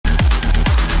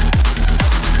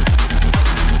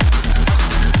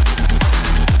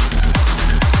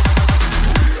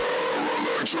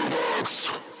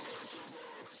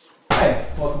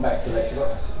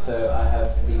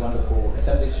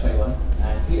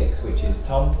which is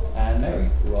Tom and Mary,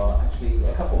 who are actually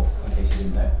a couple, in case you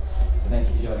didn't know. So thank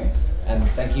you for joining us, and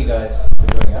thank you guys for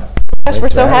joining us. Gosh, we're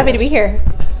so happy to be here.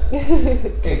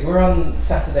 Okay, so we're on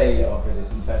Saturday of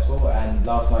Resistance Festival, and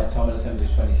last night Tom and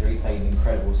Assemblage 23 played an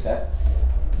incredible set.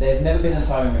 There's never been a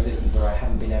time in Resistance where I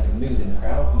haven't been able to move in the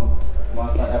crowd, and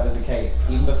last night that was the case.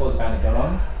 Even before the band had gone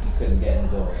on, you couldn't get in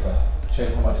the door, so it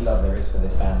shows how much love there is for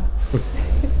this band.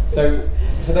 So,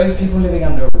 for those people living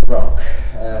under a rock,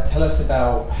 tell us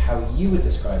about how you would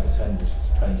describe Assemblage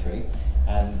 23,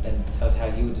 and then tell us how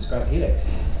you would describe Helix.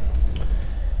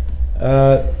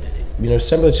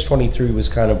 Assemblage 23 was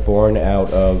kind of born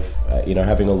out of,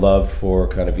 having a love for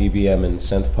kind of EBM and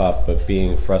synth pop, but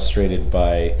being frustrated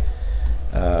by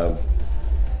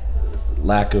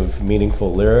lack of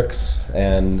meaningful lyrics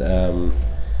and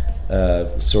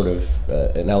sort of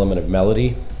an element of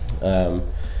melody.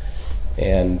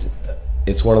 And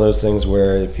it's one of those things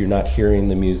where if you're not hearing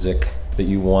the music that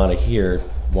you want to hear,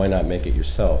 why not make it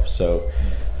yourself? So,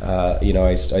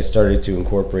 I started to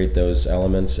incorporate those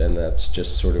elements, and that's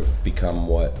just sort of become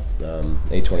what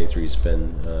A23's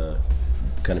been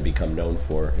kind of become known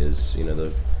for, is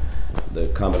the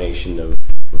combination of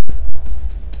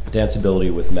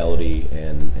danceability with melody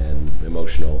and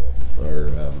emotional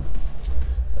or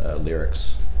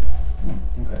lyrics.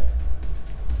 Okay.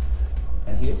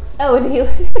 And Helix? Oh, and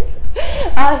Helix.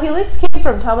 Helix came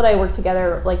from Tom and I worked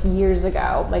together like years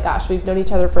ago. My gosh, we've known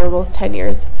each other for almost 10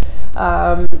 years.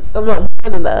 I'm not more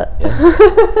than that.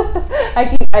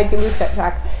 Yeah. I can lose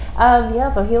track.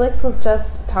 So Helix was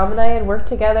just, Tom and I had worked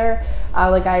together.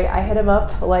 I hit him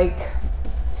up like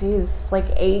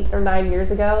 8 or 9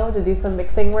 years ago to do some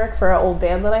mixing work for an old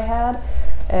band that I had.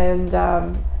 And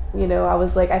I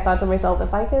was like, I thought to myself,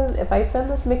 if I send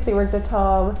this mixing work to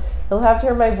Tom, he'll have to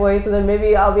hear my voice, and then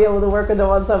maybe I'll be able to work with him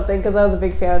on something, because I was a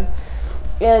big fan.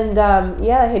 And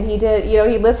and he did. He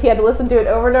had to listen to it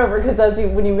over and over, because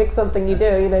when you mix something, you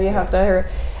have to hear.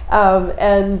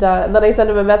 And then I sent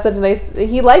him a message, and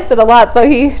he liked it a lot. So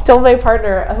he told my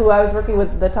partner, who I was working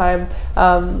with at the time,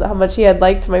 how much he had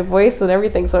liked my voice and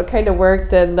everything. So it kind of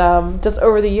worked. And just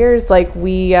over the years,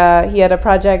 he had a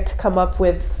project come up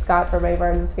with Scott from My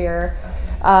Garden Sphere.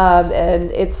 And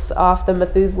it's off the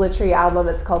Methuselah Tree album.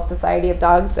 It's called Society of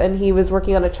Dogs. And he was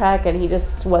working on a track, and he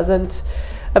just wasn't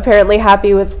apparently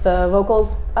happy with the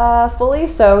vocals fully.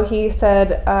 So he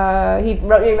said, he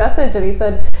wrote me a message, and he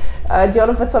said, do you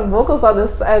want to put some vocals on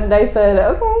this? And I said,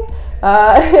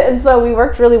 okay. And so we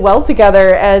worked really well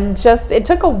together, and it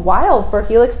took a while for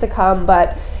Helix to come,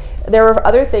 but there were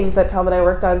other things that Tom and I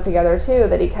worked on together too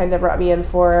that he kind of brought me in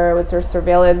for. It was their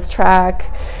Surveillance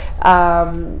track.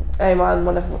 I'm on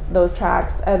one of those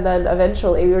tracks, and then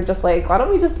eventually we were just like, why don't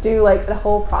we just do like a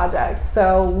whole project?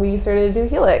 So we started to do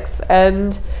Helix,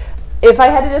 and if I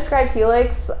had to describe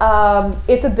Helix,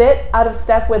 it's a bit out of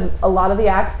step with a lot of the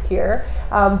acts here,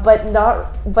 so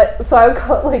I would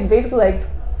call it basically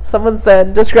someone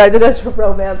described it as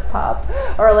romance pop,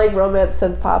 or romance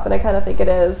synth pop, and I kind of think it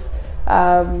is.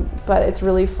 But it's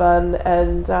really fun,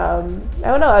 and I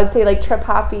don't know, I would say trip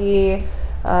hoppy,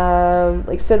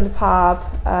 synth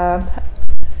pop,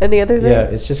 any other thing? Yeah,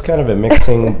 it's just kind of a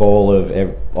mixing bowl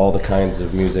of all the kinds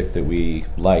of music that we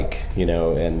like,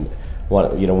 and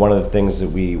one of the things that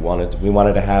we wanted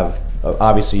to have,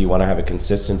 obviously you want to have a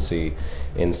consistency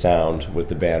in sound with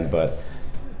the band, but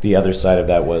the other side of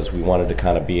that was we wanted to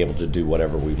kind of be able to do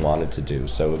whatever we wanted to do.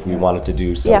 So if we wanted to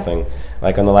do something,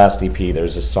 like on the last EP,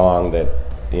 there's a song that,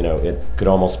 it could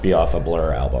almost be off a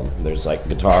Blur album. There's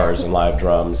guitars and live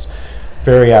drums,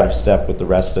 very out of step with the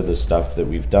rest of the stuff that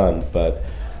we've done, but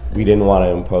we didn't want to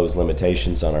impose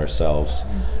limitations on ourselves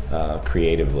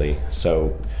creatively.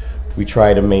 So we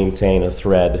try to maintain a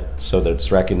thread so that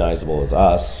it's recognizable as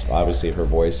us. Obviously her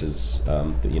voice is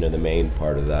the main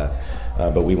part of that,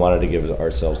 but we wanted to give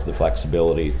ourselves the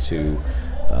flexibility to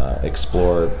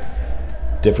explore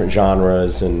different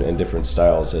genres and different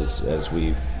styles as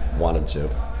we wanted to.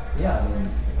 Yeah, I mean,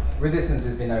 Resistance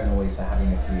has been known always for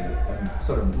having a few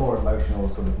sort of more emotional,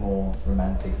 sort of more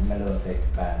romantic, melodic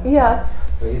bands. Yeah.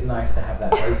 So it is nice to have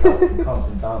that break up from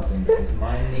constant dancing, because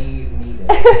my knees need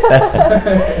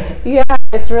it. Yeah,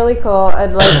 it's really cool,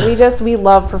 and we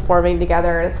love performing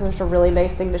together, and it's such a really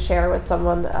nice thing to share with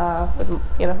someone, with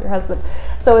your husband.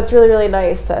 So it's really, really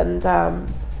nice, and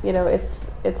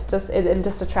it's just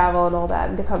to travel and all that,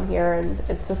 and to come here, and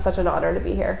it's just such an honor to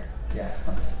be here. Yeah.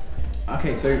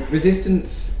 Okay, so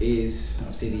Resistance is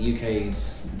obviously the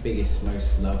UK's biggest,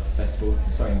 most loved festival.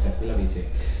 Sorry, we love you too.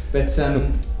 But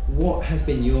what has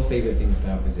been your favourite things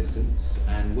about Resistance,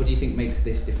 and what do you think makes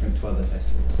this different to other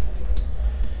festivals?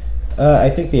 I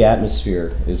think the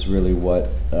atmosphere is really what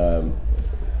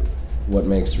what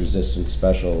makes Resistance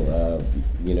special.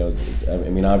 You know, I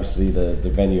mean, obviously the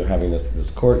venue having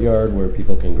this courtyard where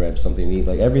people can grab something to eat,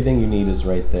 like everything you need is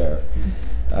right there.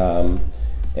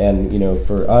 And you know,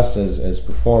 for us as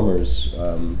performers,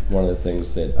 one of the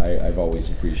things that I've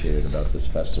always appreciated about this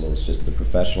festival is just the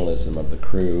professionalism of the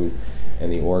crew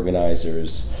and the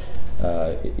organizers.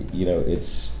 You know,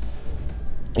 it's,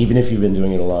 even if you've been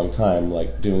doing it a long time,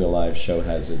 like doing a live show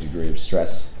has a degree of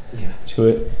stress to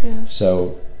it.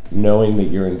 So knowing that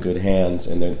you're in good hands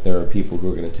and that there are people who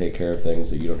are going to take care of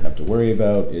things that you don't have to worry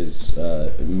about is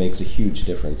makes a huge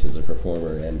difference as a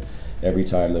performer. And every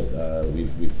time that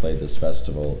we've played this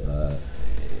festival,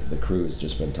 the crew has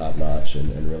just been top notch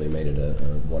and really made it a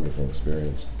wonderful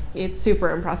experience. It's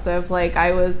super impressive. Like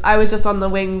I was just on the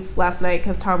wings last night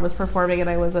because Tom was performing and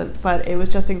I wasn't, but it was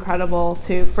just incredible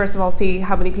to first of all see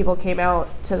how many people came out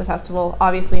to the festival.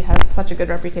 Obviously it has such a good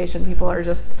reputation. People are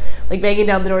just like banging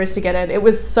down the doors to get in. It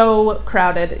was so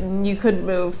crowded and you couldn't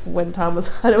move when Tom was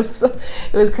on. It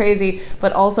was crazy,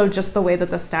 but also just the way that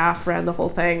the staff ran the whole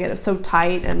thing, and it was so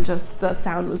tight and just the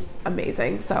sound was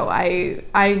amazing. So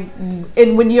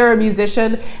and when you're a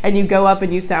musician and you go up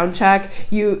and you sound check,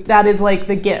 that is like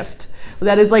the gift.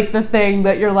 That is like the thing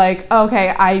that you're like,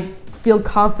 okay, I feel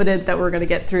confident that we're going to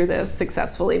get through this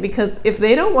successfully, because if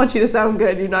they don't want you to sound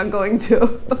good, you're not going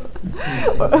to.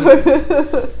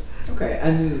 Okay,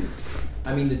 and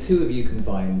I mean, the two of you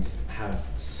combined have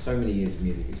so many years of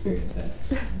music experience then.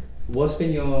 What's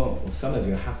been some of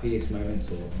your happiest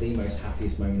moments, or the most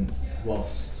happiest moment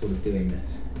whilst sort of doing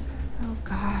this? Oh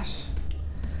gosh.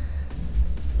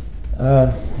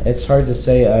 It's hard to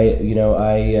say.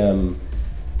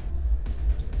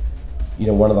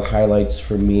 One of the highlights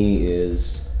for me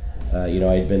is,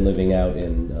 I'd been living out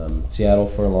in Seattle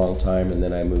for a long time, and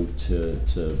then I moved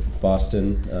to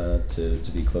Boston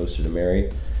to be closer to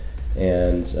Mary.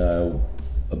 And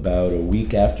about a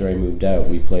week after I moved out,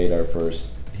 we played our first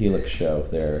Helix show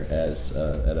there at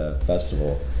a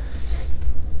festival,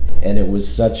 and it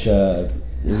was it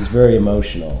was very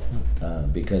emotional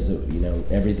because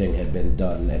everything had been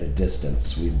done at a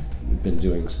distance. We'd been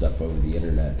doing stuff over the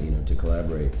internet, to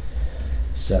collaborate.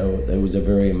 So it was a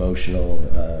very emotional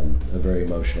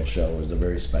show. It was a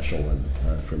very special one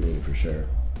for me, for sure.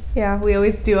 Yeah, we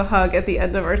always do a hug at the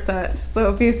end of our set. So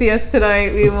if you see us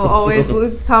tonight, we will always,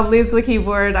 Tom leaves the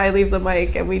keyboard, I leave the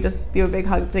mic, and we just do a big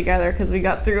hug together because we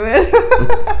got through it.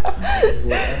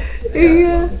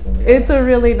 Yeah, it's a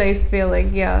really nice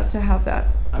feeling, to have that.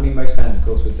 I mean, most bands, of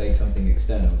course, would say something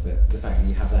external, but the fact that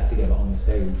you have that together on the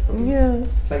stage probably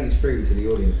plays through to the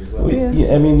audience as well.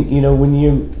 I mean,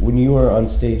 when you are on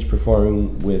stage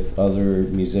performing with other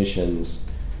musicians,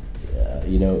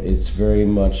 it's very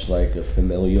much like a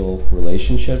familial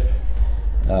relationship.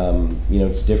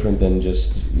 It's different than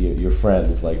just your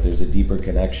friends. Like, there's a deeper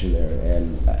connection there,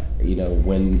 and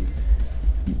when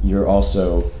you're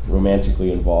also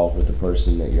romantically involved with the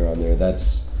person that you're on there,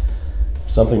 that's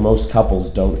something most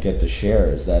couples don't get to share,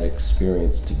 is that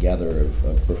experience together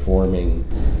of performing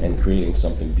and creating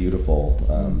something beautiful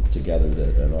together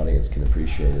that an audience can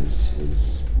appreciate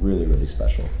is really, really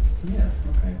special. Yeah,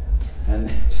 okay.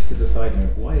 And just as a side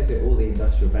note, why is it all the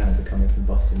industrial bands are coming from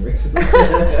Boston recently?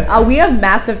 We have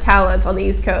massive talent on the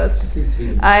East Coast. It seems to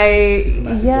be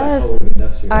black hole of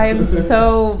industrial. I am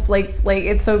so like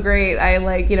it's so great. I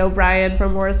like Brian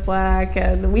from Morris Black,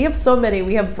 and we have so many.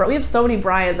 We have so many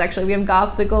Brians actually. We have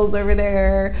Gothsicles over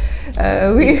there.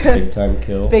 Big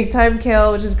Time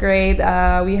Kill, which is great.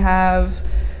 We have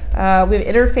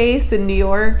Interface in New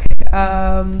York.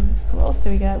 What else do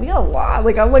we got? We got a lot.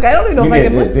 I don't even know if I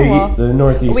can list them all. The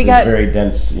Northeast is very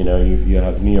dense. You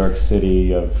have New York City,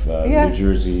 you have New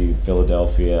Jersey,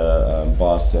 Philadelphia,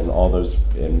 Boston, all those,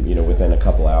 within a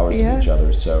couple hours of each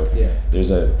other. So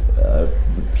there's a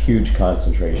huge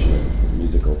concentration of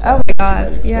musical talent. Oh my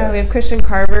God! Yeah, we have Christian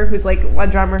Carver, who's like a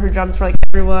drummer who drums for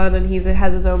everyone, and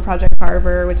has his own project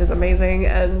Carver, which is amazing,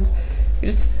 and we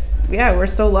just. Yeah, we're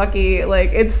so lucky.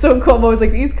 It's so cool. I'm always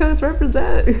like, East Coast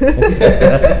represent.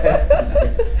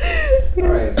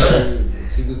 Alright, so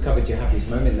we've covered your happiest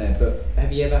moment there, but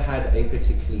have you ever had a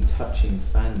particularly touching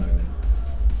fan moment?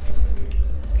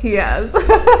 He has.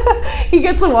 He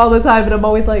gets them all the time, and I'm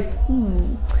always like,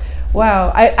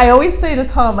 wow. I always say to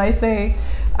Tom, I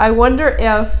wonder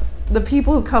if the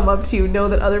people who come up to you know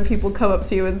that other people come up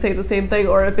to you and say the same thing,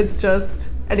 or if it's just...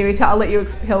 Anyways, I'll let him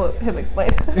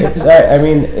explain.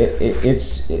 It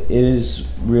is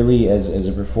really, as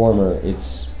a performer,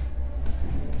 it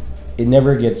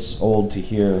never gets old to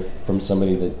hear from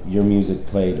somebody that your music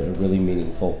played a really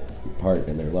meaningful part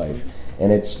in their life,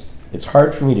 and it's it's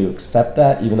hard for me to accept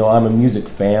that, even though I'm a music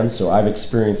fan. So I've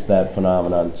experienced that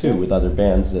phenomenon too with other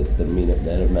bands that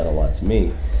have meant a lot to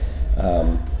me.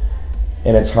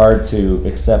 And it's hard to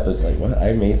accept. It's like, what,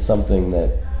 I made something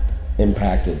that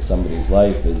impacted somebody's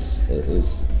life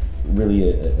is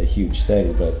really a huge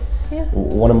thing. But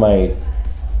one of my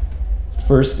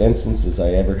first instances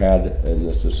I ever had, and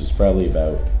this was probably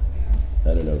about,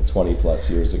 I don't know, 20 plus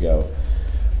years ago,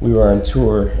 we were on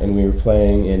tour and we were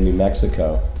playing in New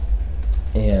Mexico,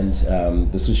 and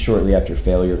this was shortly after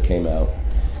Failure came out.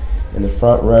 In the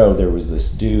front row there was this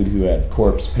dude who had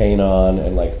corpse paint on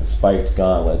and like the spiked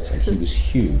gauntlets, and he was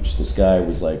huge. This guy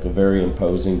was like a very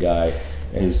imposing guy,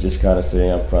 and he was just kind of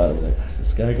sitting up front. I was like, is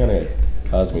this guy gonna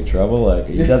cause me trouble? Like,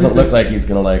 he doesn't look like he's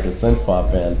gonna like a synth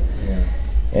pop band. Yeah.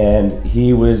 And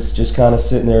he was just kind of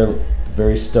sitting there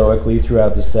very stoically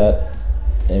throughout the set,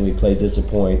 and we played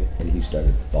Disappoint, and he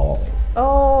started bawling.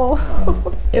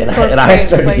 Oh. And I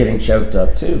started getting choked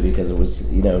up too, because it was,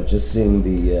 you know, just seeing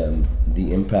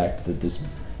the impact that this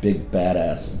big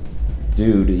badass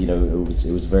dude, you know, it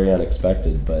was very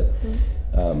unexpected. But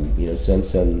you know,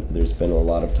 since then there's been a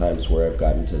lot of times where I've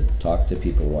gotten to talk to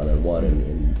people one-on-one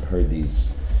and heard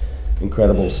these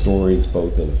incredible stories,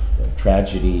 both of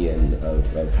tragedy and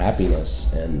of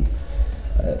happiness, and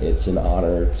it's an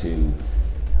honor to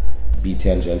be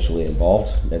tangentially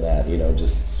involved in that. You know,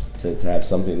 just to have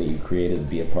something that you created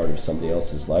be a part of somebody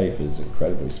else's life is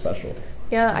incredibly special.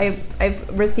 Yeah,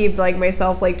 I've received like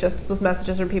myself like just those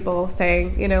messages from people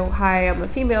saying, you know, hi, I'm a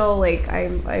female, like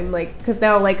I'm like, because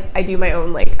now like I do my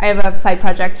own, like I have a side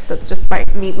project that's just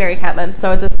me, Mary Catman,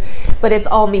 so it's just, but it's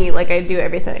all me, like I do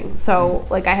everything. So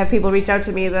like I have people reach out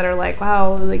to me that are like,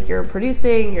 wow, like you're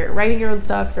producing, you're writing your own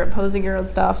stuff, you're imposing your own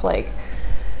stuff, like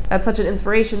that's such an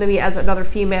inspiration to me as another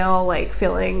female, like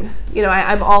feeling, you know,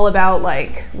 I'm all about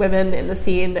like women in the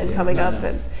scene and coming up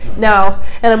and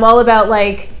I'm all about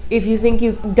like, if you think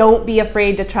you, don't be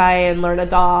afraid to try and learn a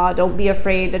DAW, don't be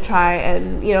afraid to try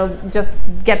and, you know, just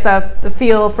get the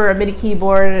feel for a MIDI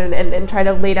keyboard and try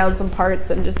to lay down some parts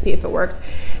and just see if it works.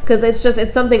 Because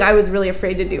it's something I was really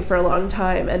afraid to do for a long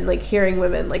time, and like hearing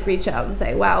women like reach out and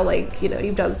say, wow, like, you know,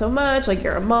 you've done so much, like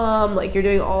you're a mom, like you're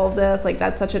doing all of this, like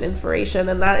that's such an inspiration,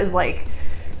 and that is like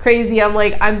crazy. I'm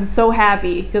like, I'm so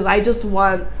happy, because I just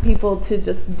want people to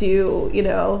just do, you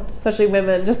know, especially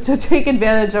women, just to take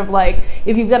advantage of like,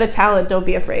 if you've got a talent, don't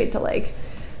be afraid to like,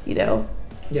 you know,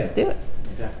 do it.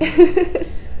 Exactly.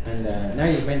 And now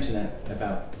you've mentioned that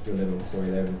about your little story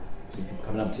there, people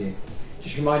coming up to you,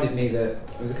 just reminded me that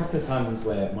there was a couple of times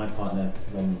where my partner,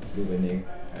 when we were new,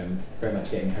 very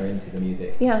much getting her into the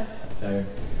music. Yeah. So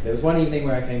there was one evening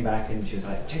where I came back and she was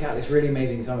like, check out this really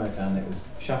amazing song I found. It was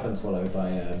Shop and Swallow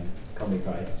by Comedy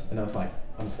Christ. And I was like,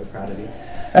 I'm so proud of you.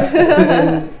 And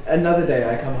then another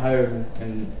day I come home,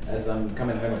 and as I'm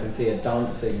coming home I can see her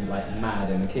dancing like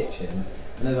mad in the kitchen.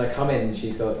 And as I come in,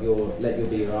 she's got Let Your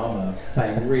Be Your Armour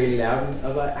playing really loud. And I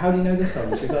was like, how do you know this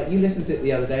song? She was like, you listened to it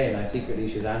the other day and I secretly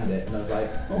Shazammed it. And I was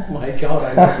like, oh my God,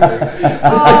 I love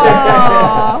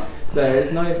you. So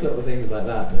it's nice little things like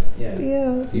that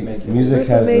do make you music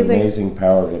has an amazing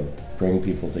power to bring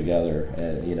people together,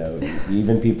 and you know,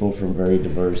 even people from very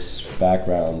diverse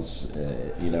backgrounds.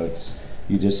 You know,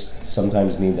 you just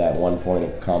sometimes need that one point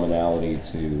of commonality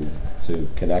to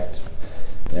connect.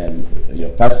 And you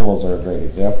know, festivals are a great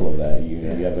example of that.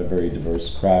 You have a very diverse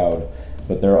crowd,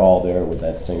 but they're all there with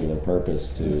that singular purpose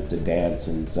to dance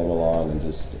and sing along and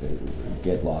just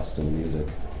get lost in the music.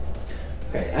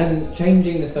 Okay, and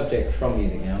changing the subject from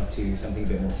music now to something a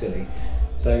bit more silly.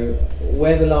 So,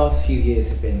 where the last few years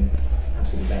have been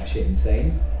absolutely batshit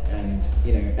insane, and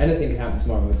you know, anything can happen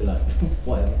tomorrow, we'll be like,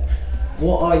 whatever.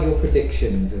 What are your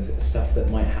predictions of stuff that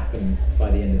might happen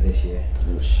by the end of this year?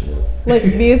 Oh shit. Like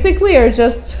musically or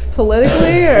just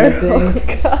politically or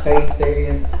anything, space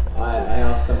aliens. I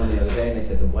asked someone the other day and they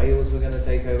said the whales were going to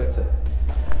take over. So,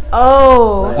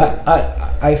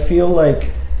 I feel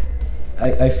like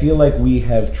I feel like we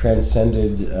have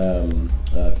transcended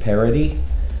parody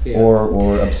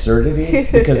or absurdity,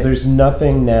 because there's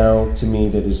nothing now to me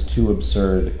that is too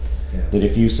absurd that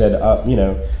if you said, you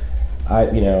know,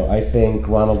 I think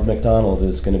Ronald McDonald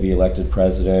is going to be elected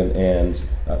president, and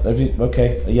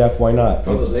okay, yeah, why not?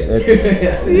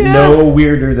 It's no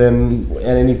weirder than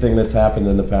anything that's happened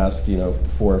in the past, you know,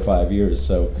 4 or 5 years.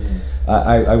 So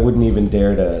I wouldn't even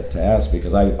dare to ask,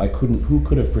 because I couldn't. Who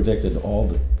could have predicted all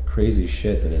the crazy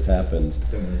shit that has happened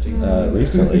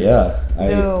recently?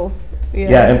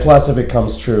 Yeah, and plus, if it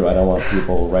comes true, I don't want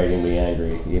people writing me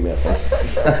angry emails.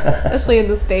 Especially in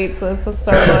the States, this is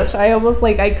so much.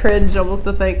 I cringe almost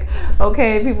to think,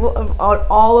 okay, people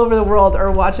all over the world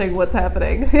are watching what's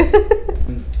happening.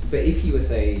 But if you were,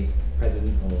 say,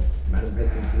 president or Madam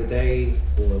President for the day,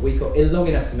 or a week, or long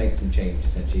enough to make some change,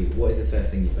 essentially, what is the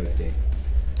first thing you both do?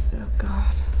 Oh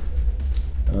God.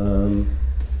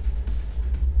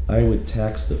 I would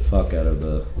tax the fuck out of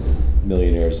the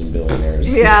millionaires and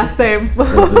billionaires. Yeah, same.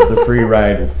 The free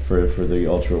ride for the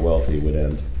ultra wealthy would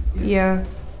end. Yeah.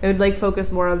 I would like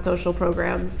focus more on social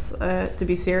programs, to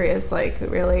be serious. Like,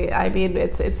 really, I mean,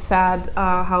 it's sad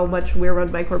how much we're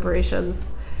run by corporations,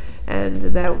 and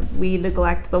that we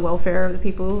neglect the welfare of the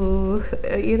people who,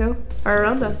 are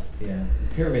around us. Yeah,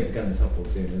 pyramid's going to topple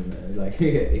soon, isn't it? Like,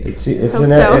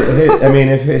 I mean,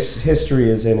 if history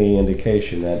is any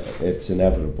indication, that it's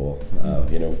inevitable.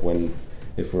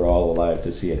 If we're all alive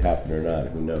to see it happen or not,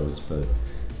 who knows? But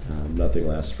nothing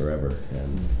lasts forever,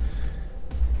 and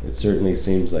it certainly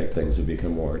seems like things have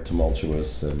become more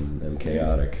tumultuous and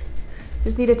chaotic.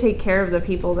 Just need to take care of the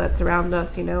people that surround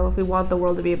us. If we want the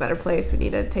world to be a better place, we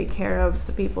need to take care of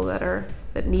the people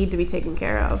that need to be taken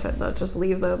care of, and not just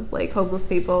leave them. Like homeless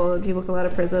people, and people come out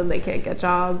of prison, they can't get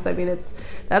jobs. I mean,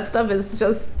 that stuff is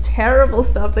just terrible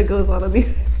stuff that goes on in the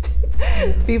United States.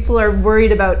 People are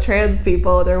worried about trans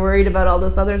people, they're worried about all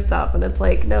this other stuff, and it's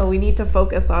like, no, we need to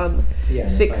focus on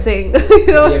fixing. Like, you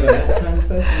ever met a trans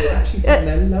person? You actually find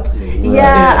them lovely.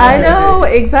 Yeah, I know,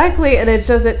 exactly. And it's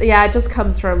just, it just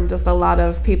comes from just a lot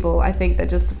of people, I think, that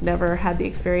just never had the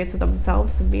experience of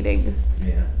themselves of meeting.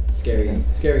 Yeah, scary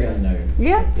unknown.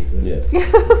 Yeah. For some people, isn't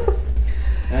it?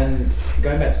 And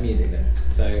going back to music then,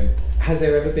 so has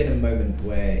there ever been a moment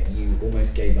where you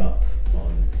almost gave up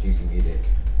on producing music?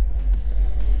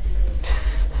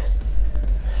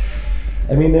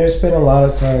 I mean, there's been a lot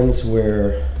of times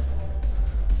where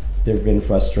there have been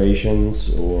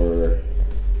frustrations, or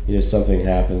something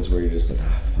happens where you're just like,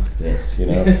 fuck this,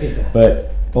 Yeah.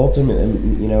 But ultimately,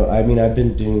 I mean, I've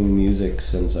been doing music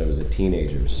since I was a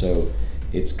teenager, so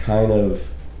it's kind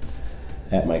of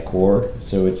at my core.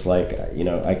 So it's like,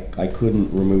 I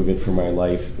couldn't remove it from my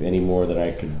life any more than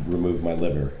I could remove my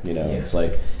liver. It's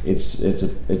like it's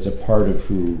a part of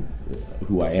who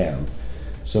I am.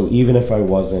 So even if I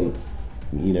wasn't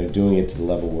doing it to the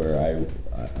level where I'm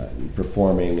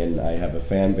performing and I have a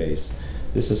fan base,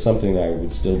 this is something that I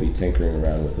would still be tinkering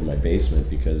around with in my basement,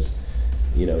 because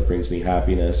it brings me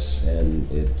happiness, and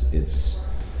it's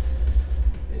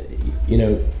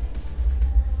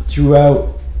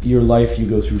throughout your life you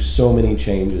go through so many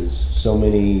changes, so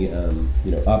many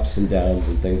ups and downs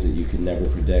and things that you can never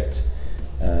predict,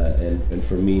 and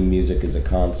for me, music is a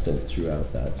constant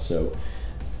throughout that. So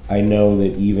I know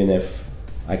that even if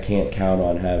I can't count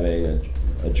on having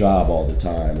a job all the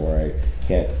time, or I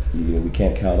can't, we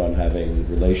can't count on having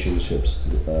relationships,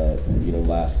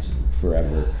 last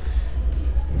forever.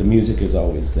 The music is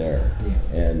always there,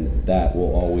 and that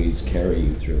will always carry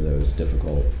you through those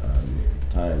difficult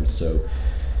times. So,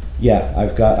 yeah,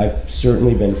 I've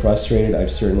certainly been frustrated.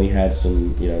 I've certainly had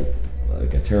some,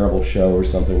 like a terrible show or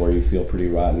something where you feel pretty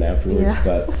rotten afterwards. Yeah.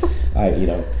 But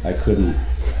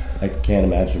I can't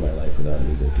imagine my life without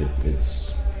music.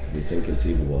 It's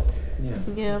inconceivable.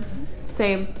 Yeah,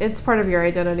 same. It's part of your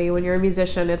identity. When you're a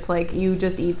musician, it's like you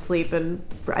just eat, sleep, and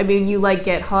you like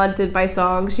get haunted by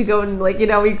songs. You go and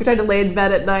we try to lay in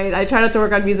bed at night. I try not to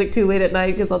work on music too late at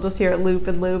night, because I'll just hear it loop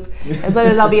and loop. And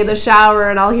sometimes I'll be in the shower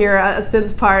and I'll hear a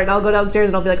synth part, and I'll go downstairs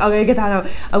and I'll be like, I'm gonna get that out.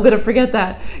 I'm gonna forget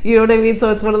that. You know what I mean?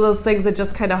 So it's one of those things that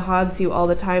just kind of haunts you all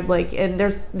the time. Like, and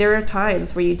there are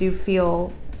times where you do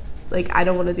feel like, I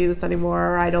don't want to do this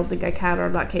anymore, or I don't think I can, or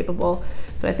I'm not capable.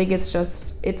 But I think it's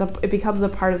just, it becomes a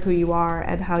part of who you are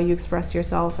and how you express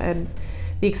yourself, and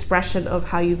the expression of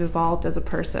how you've evolved as a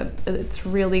person. And it's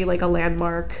really like a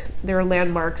landmark. There are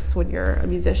landmarks when you're a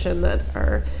musician that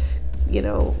are,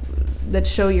 that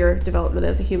show your development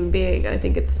as a human being. I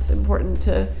think it's important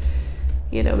to,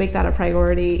 make that a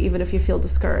priority, even if you feel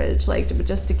discouraged,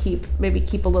 just to keep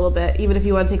a little bit, even if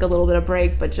you want to take a little bit of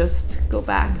break, but just go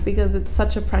back, because it's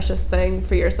such a precious thing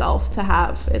for yourself to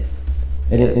have.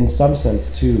 And in some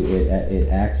sense too, it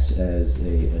acts as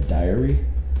a diary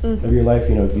of your life.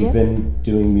 If you've been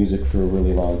doing music for a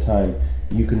really long time,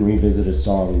 you can revisit a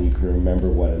song and you can remember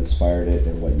what inspired it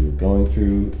and what you were going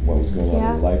through, what was going on in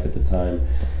your life at the time.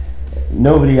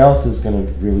 Nobody else is going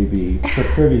to really be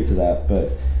privy to that,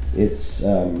 but it's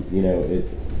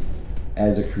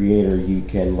as a creator, you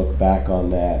can look back on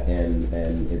that,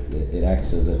 and it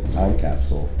acts as a time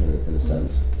capsule in a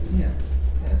sense. Yeah,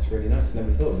 that's really nice. Never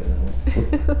thought of it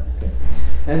that way. Okay.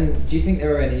 And do you think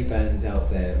there are any bands out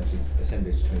there? Obviously,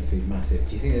 Assemblage 23 is massive.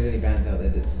 Do you think there's any bands out there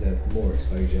that deserve more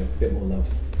exposure, a bit more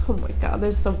love? Oh my God,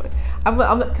 there's so much.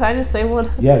 Can I just say one?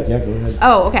 Yeah, go ahead.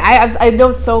 Oh, okay. I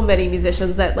know so many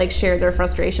musicians that like share their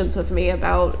frustrations with me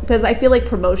about, because I feel like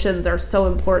promotions are so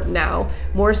important now,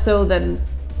 more so than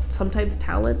sometimes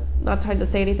talent. Not trying to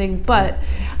say anything, but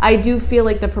I do feel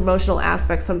like the promotional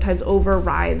aspect sometimes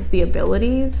overrides the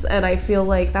abilities, and I feel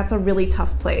like that's a really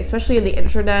tough place, especially in the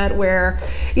internet, where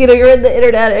you're in the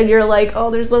internet and you're like,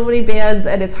 oh, there's so many bands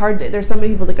and it's hard to, there's so many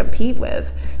people to compete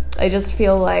with. I just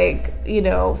feel like,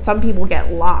 some people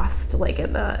get lost like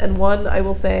in that. And one I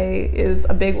will say is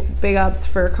a big ups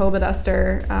for Coma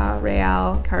Duster,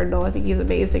 Real Cardinal. I think he's an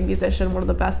amazing musician, one of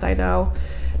the best I know.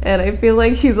 And I feel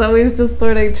like he's always just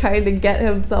sort of trying to get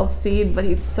himself seen, but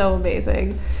he's so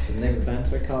amazing. So the name of the band,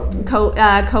 sorry,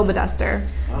 Cardinal? Coma Duster.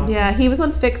 Oh. Yeah, he was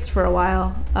on Fixed for a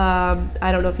while.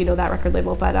 I don't know if you know that record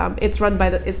label, but it's run by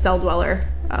it's Cell Dweller.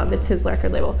 It's his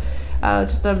record label.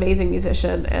 Just an amazing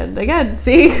musician. And again,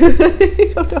 see,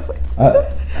 you don't know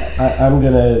I'm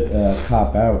gonna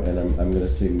cop out, and I'm gonna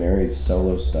see Mary's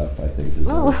solo stuff. I think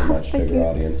deserves a much bigger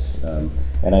audience,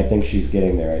 and I think she's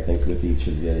getting there. I think with each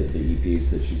of the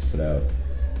EPs that she's put out,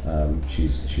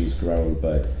 she's grown.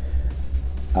 But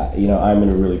I'm in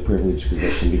a really privileged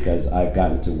position because I've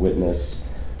gotten to witness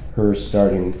her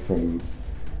starting from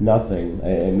nothing.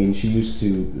 I mean, she used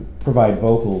to provide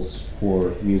vocals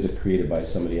for music created by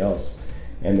somebody else,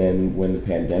 and then when the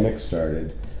pandemic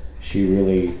started, she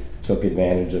really took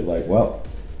advantage of like, well,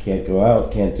 can't go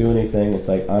out, can't do anything. It's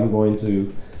like I'm going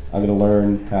to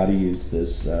learn how to use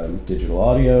this digital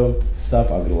audio stuff.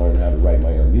 I'm going to learn how to write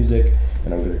my own music,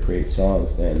 and I'm going to create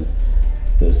songs. And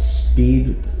the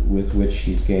speed with which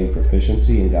she's gained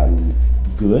proficiency and gotten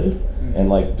good and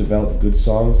like developed good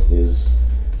songs is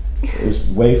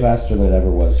way faster than it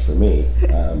ever was for me.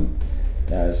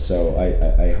 So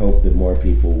I hope that more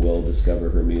people will discover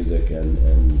her music and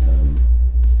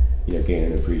gain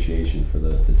an appreciation for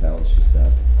the talent she's got.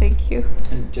 Thank you.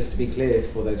 And just to be clear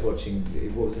for those watching,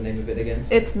 what was the name of it again?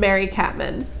 It's Mary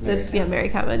Catman. Mary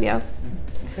Catman, yeah.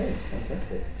 Okay,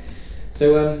 fantastic.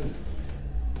 So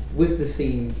with the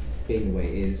scene being the way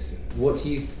it is, what do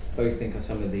you both think are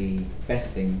some of the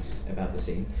best things about the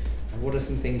scene? And what are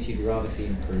some things you'd rather see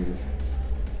improve?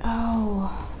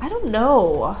 Oh, I don't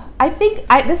know. I think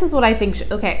this is what I think.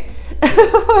 Okay,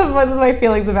 what is my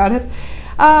feelings about it?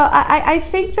 I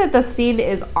think that the scene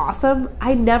is awesome.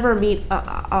 I never meet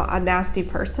a nasty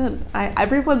person.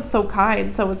 Everyone's so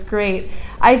kind, so it's great.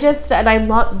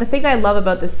 The thing I love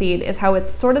about the scene is how it's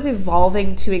sort of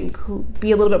evolving to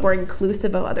be a little bit more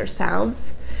inclusive of other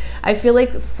sounds. I feel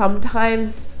like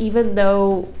sometimes, even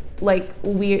though like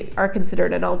we are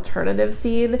considered an alternative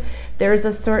scene, there's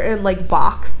a certain like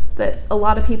box that a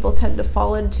lot of people tend to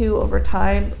fall into over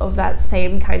time of that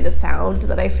same kind of sound,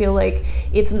 that I feel like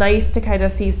it's nice to kind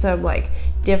of see some like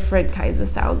different kinds of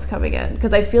sounds coming in,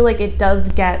 because I feel like it does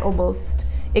get almost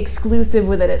exclusive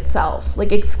within itself,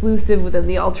 like exclusive within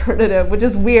the alternative, which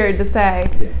is weird to say.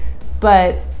 Yeah.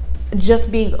 But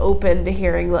just being open to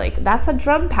hearing like, that's a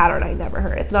drum pattern I never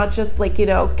heard. It's not just like,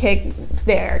 kick,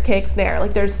 snare.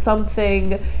 Like there's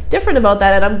something different about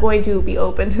that, and I'm going to be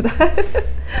open to that.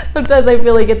 Sometimes I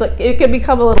feel like it can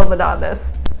become a little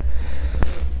monotonous.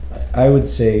 I would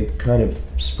say, kind of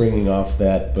springing off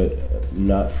that, but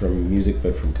not from music,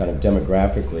 but from kind of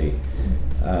demographically,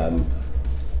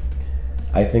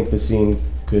 I think the scene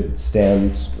could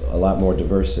stand a lot more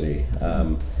diversity.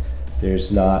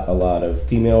 There's not a lot of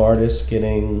female artists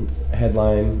getting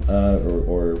headline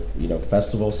or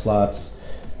festival slots.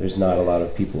 There's not a lot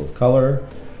of people of color.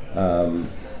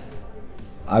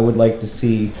 I would like to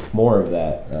see more of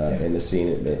that in the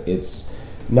scene. It's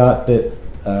not that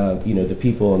the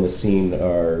people in the scene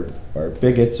are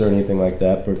bigots or anything like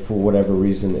that, but for whatever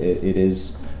reason, it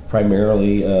is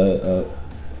primarily a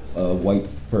white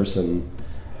person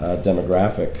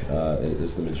demographic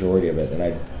is the majority of it,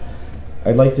 and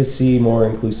I'd like to see more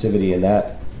inclusivity in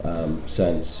that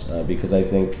sense, because I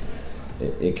think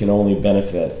it can only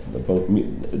benefit both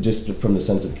just from the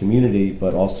sense of community,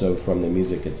 but also from the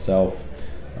music itself.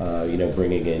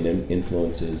 Bringing in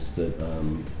influences that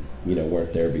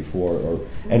weren't there before,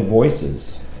 and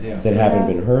voices that haven't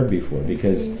been heard before.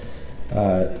 Because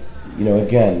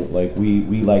again, like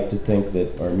we like to think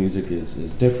that our music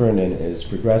is different and is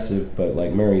progressive, but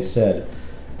like Mary said,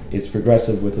 it's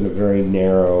progressive within a very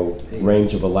narrow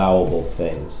range of allowable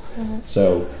things. Mm-hmm.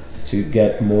 So to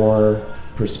get more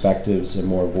perspectives and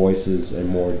more voices and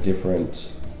more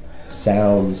different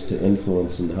sounds to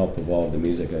influence and help evolve the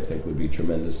music, I think would be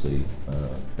tremendously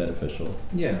beneficial.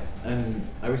 Yeah, and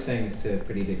I was saying this to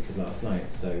Pretty Addicted last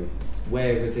night, so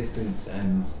where Resistance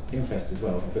and Infest as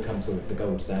well have become sort of the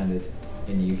gold standard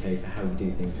in the UK for how we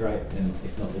do things right, and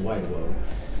if not the wider world,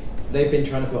 they've been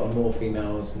trying to put on more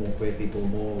females, more queer people,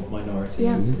 more minority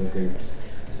Yeah. sort of groups.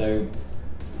 So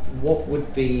what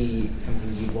would be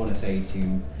something you'd want to say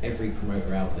to every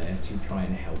promoter out there to try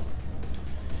and help?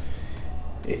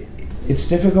 It's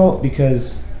difficult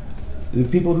because the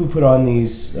people who put on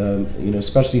these,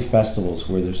 especially festivals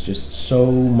where there's just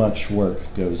so much work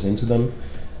goes into them,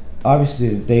 obviously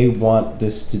they want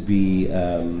this to be,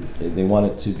 they want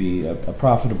it to be a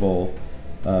profitable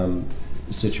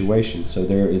situation. So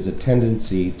there is a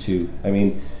tendency to,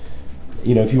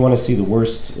 if you want to see the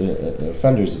worst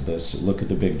offenders of this, look at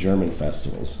the big German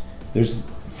festivals. There's,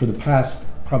 for the past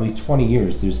probably 20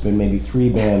 years, there's been maybe 3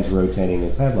 bands rotating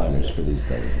as headliners for these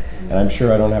things. And I'm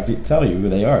sure I don't have to tell you who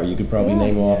they are. You could probably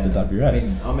name them off the top of your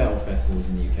head. Our metal festivals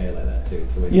in the UK like that too.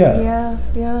 It's always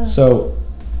Yeah. So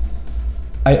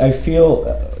I feel,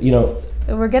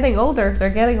 And we're getting older. They're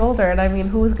getting older, and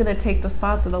who's going to take the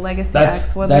spots of the legacy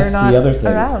acts when that's they're not the other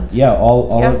thing. around? Yeah,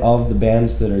 all of the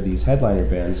bands that are these headliner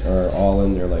bands are all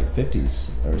in their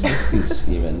 50s or 60s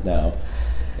even now,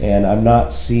 and I'm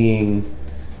not seeing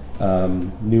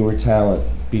newer talent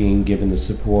being given the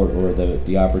support or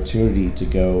the opportunity to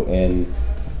go and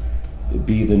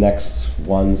be the next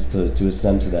ones to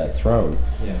ascend to that throne.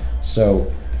 Yeah.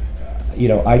 So,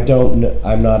 I don't know,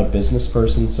 I'm not a business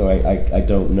person, so I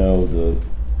don't know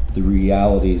the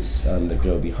realities that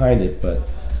go behind it, but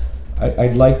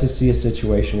I'd like to see a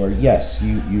situation where, yes,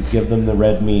 you give them the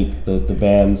red meat, the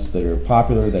bands that are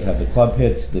popular, that have the club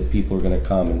hits, that people are going to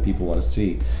come and people want to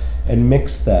see, and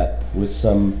mix that with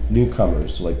some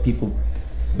newcomers, like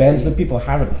bands that people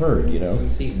haven't heard, Some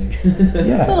seasoning.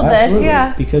 Yeah, A little absolutely. bit,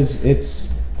 yeah. Because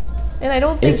it's And I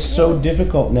don't think so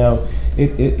difficult now.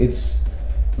 It's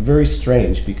very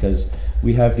strange because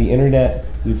we have the internet,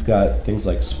 we've got things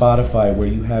like Spotify where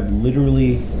you have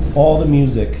literally all the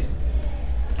music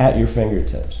at your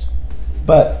fingertips.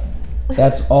 But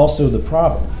that's also the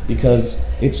problem because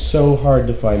it's so hard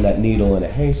to find that needle in a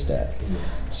haystack.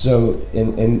 So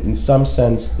in some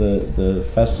sense, the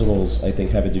festivals, I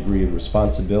think, have a degree of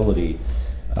responsibility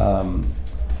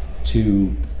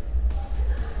to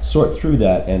sort through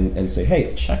that and say,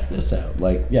 hey, check this out.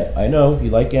 Like, yeah, I know you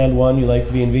like And One, you like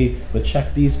V&V, but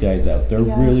check these guys out. They're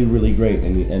really, really great,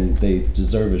 and they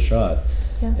deserve a shot.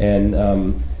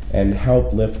 Yeah. And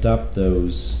help lift up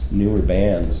those newer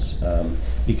bands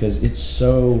because it's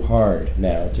so hard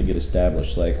now to get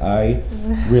established. Like, I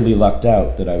really lucked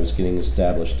out that I was getting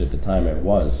established at the time I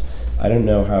was. I don't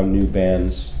know how new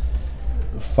bands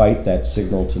fight that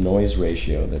signal to noise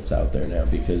ratio that's out there now,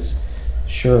 because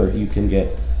sure, you can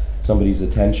get somebody's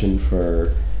attention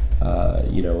for a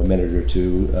minute or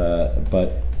two,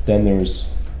 but then there's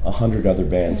 100 other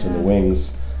bands in the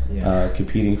wings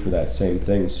competing for that same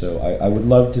thing. So I would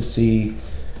love to see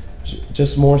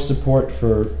just more support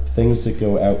for things that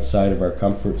go outside of our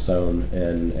comfort zone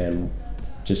and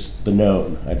just the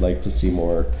known. I'd like to see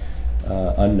more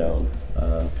unknown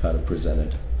kind of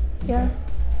presented. Yeah.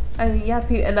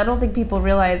 And I don't think people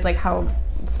realize how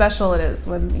special it is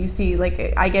when you see,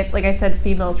 I get, like I said,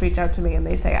 females reach out to me and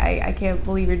they say, I can't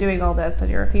believe you're doing all this and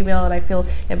you're a female and I feel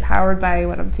empowered by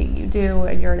what I'm seeing you do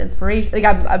and you're an inspiration.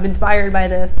 I'm inspired by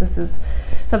this. This is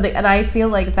something, and I feel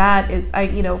like that is,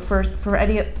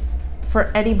 for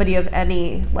anybody of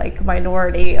any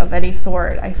minority of any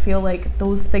sort, I feel like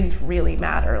those things really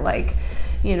matter.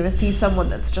 To see someone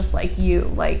that's just like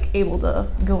you, able to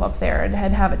go up there and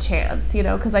have a chance,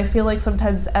 because I feel like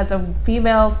sometimes as a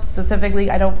female specifically,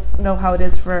 I don't know how it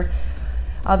is for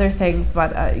other things,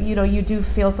 but you do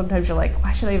feel sometimes you're like,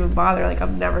 why should I even bother?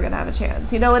 I'm never gonna have a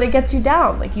chance, and it gets you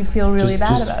down. You feel really bad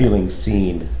about it. Just feeling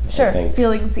seen. Sure, I think,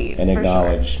 feeling seen and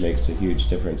acknowledged makes a huge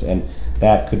difference, and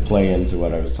that could play into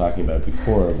what I was talking about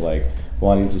before of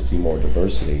wanting to see more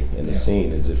diversity in the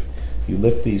scene. Is if you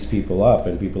lift these people up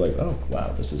and people are like, oh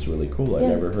wow, this is really cool, I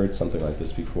never heard something like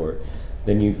this before,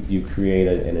 then you create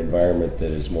an environment that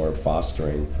is more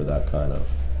fostering for that kind of.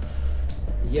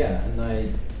 Yeah, and I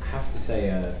have to say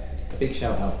a big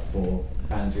shout out for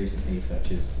bands recently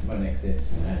such as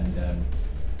Monexis, and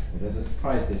there's a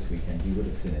surprise this weekend, you would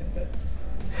have seen it, but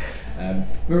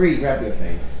Marie Grab Your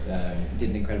Face did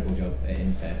an incredible job at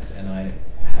Infest, and I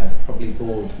have probably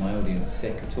bored my audience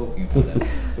sick of talking about them.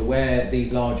 But where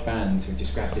these large bands have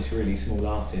just grabbed this really small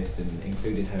artist and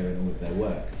included her in all of their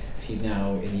work, she's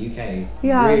now in the UK,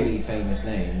 really famous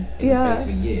name in the space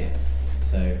of a year.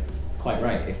 So quite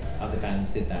right, if other bands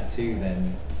did that too,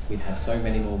 then we'd have so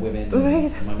many more women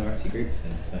and minority groups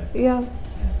in. So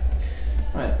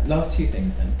right, last two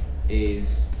things then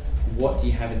is, what do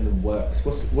you have in the works?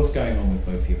 What's going on with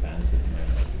both your bands at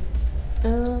the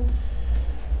moment?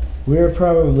 We're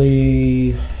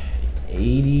probably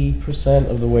 80%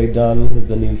 of the way done with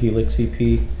the new Helix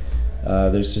EP.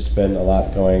 There's just been a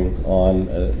lot going on,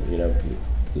 you know,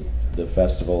 the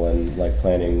festival and like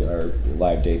planning our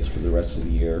live dates for the rest of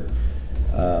the year.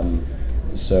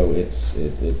 So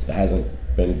it hasn't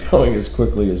been going as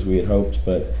quickly as we had hoped,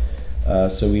 but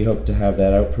so we hope to have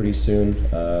that out pretty soon.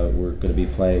 We're going to be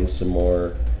playing some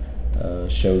more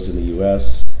shows in the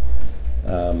U.S.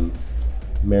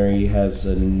 Mary has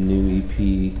a new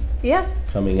EP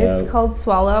coming out. It's called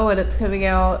Swallow, and it's coming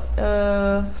out,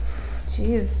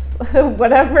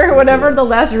 whenever the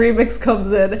last remix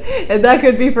comes in. And that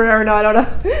could be forever, no, I don't know.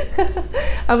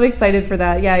 I'm excited for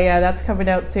that. Yeah, that's coming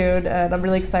out soon, and I'm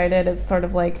really excited. It's sort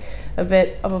of like a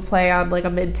bit of a play on like a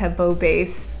mid-tempo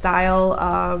bass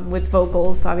style with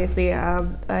vocals, obviously.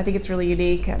 I think it's really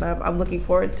unique, and I'm looking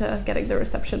forward to getting the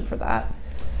reception for that.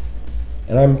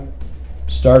 And I'm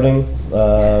starting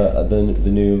the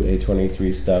new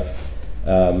A23 stuff.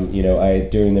 You know,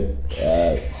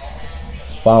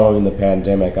 following the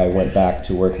pandemic, I went back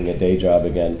to working a day job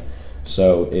again.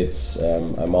 So it's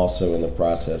I'm also in the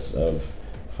process of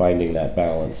finding that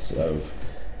balance of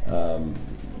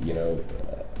you know,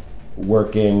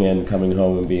 working and coming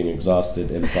home and being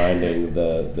exhausted, and finding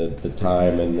the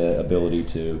time and the ability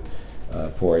to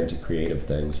pour into creative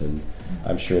things. And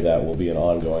I'm sure that will be an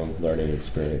ongoing learning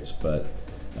experience. But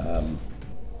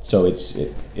so it's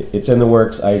in the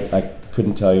works. I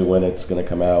couldn't tell you when it's going to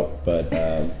come out, but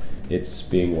it's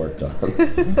being worked on.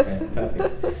 Okay,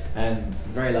 perfect. And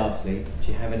very lastly,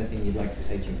 do you have anything you'd like to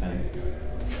say to your fans?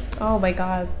 Oh my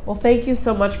God. Well, thank you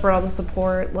so much for all the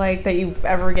support like that you've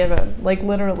ever given. Like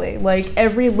literally, like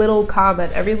every little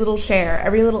comment, every little share,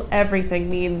 every little everything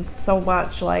means so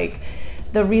much. Like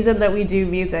the reason that we do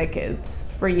music is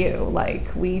for you.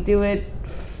 Like we do it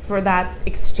for that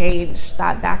exchange,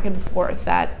 that back and forth,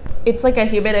 that it's like a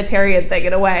humanitarian thing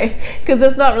in a way, because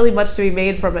there's not really much to be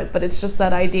made from it, but it's just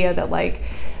that idea that like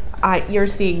you're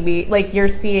seeing me, like you're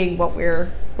seeing what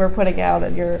we're putting out,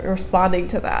 and you're responding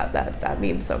to that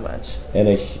means so much. And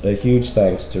a huge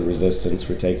thanks to Resistance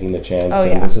for taking the chance. Oh,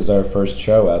 and yeah. This is our first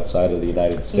show outside of the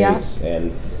United States.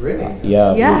 And Really?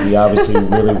 yeah, Yes. we obviously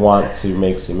really want to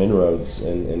make some inroads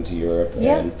into Europe.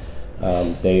 Yeah. And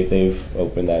they've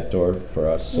opened that door for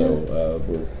us, so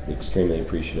we're extremely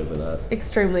appreciative of that.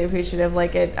 Extremely appreciative.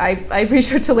 Like I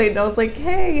reached out to Leighton. I was like,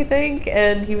 "Hey, you think?"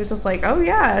 And he was just like, "Oh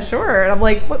yeah, sure." And I'm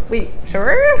like, "What? Wait,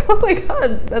 sure? Oh my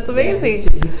God, that's amazing."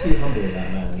 Yeah, he's too humble,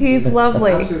 that man. He's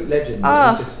lovely. Absolute legend.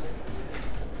 Just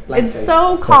It's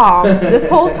so calm this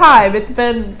whole time. It's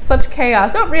been such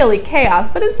chaos. Not really chaos,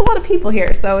 but it's a lot of people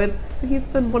here. So he's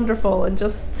been wonderful and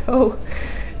just so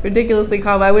ridiculously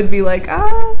calm. I would be like,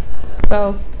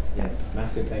 So yes,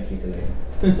 massive thank you to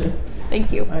Leighton.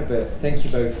 Thank you. All right, but thank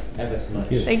you both ever so much.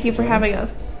 Thank you for having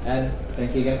us. And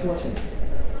thank you again for watching.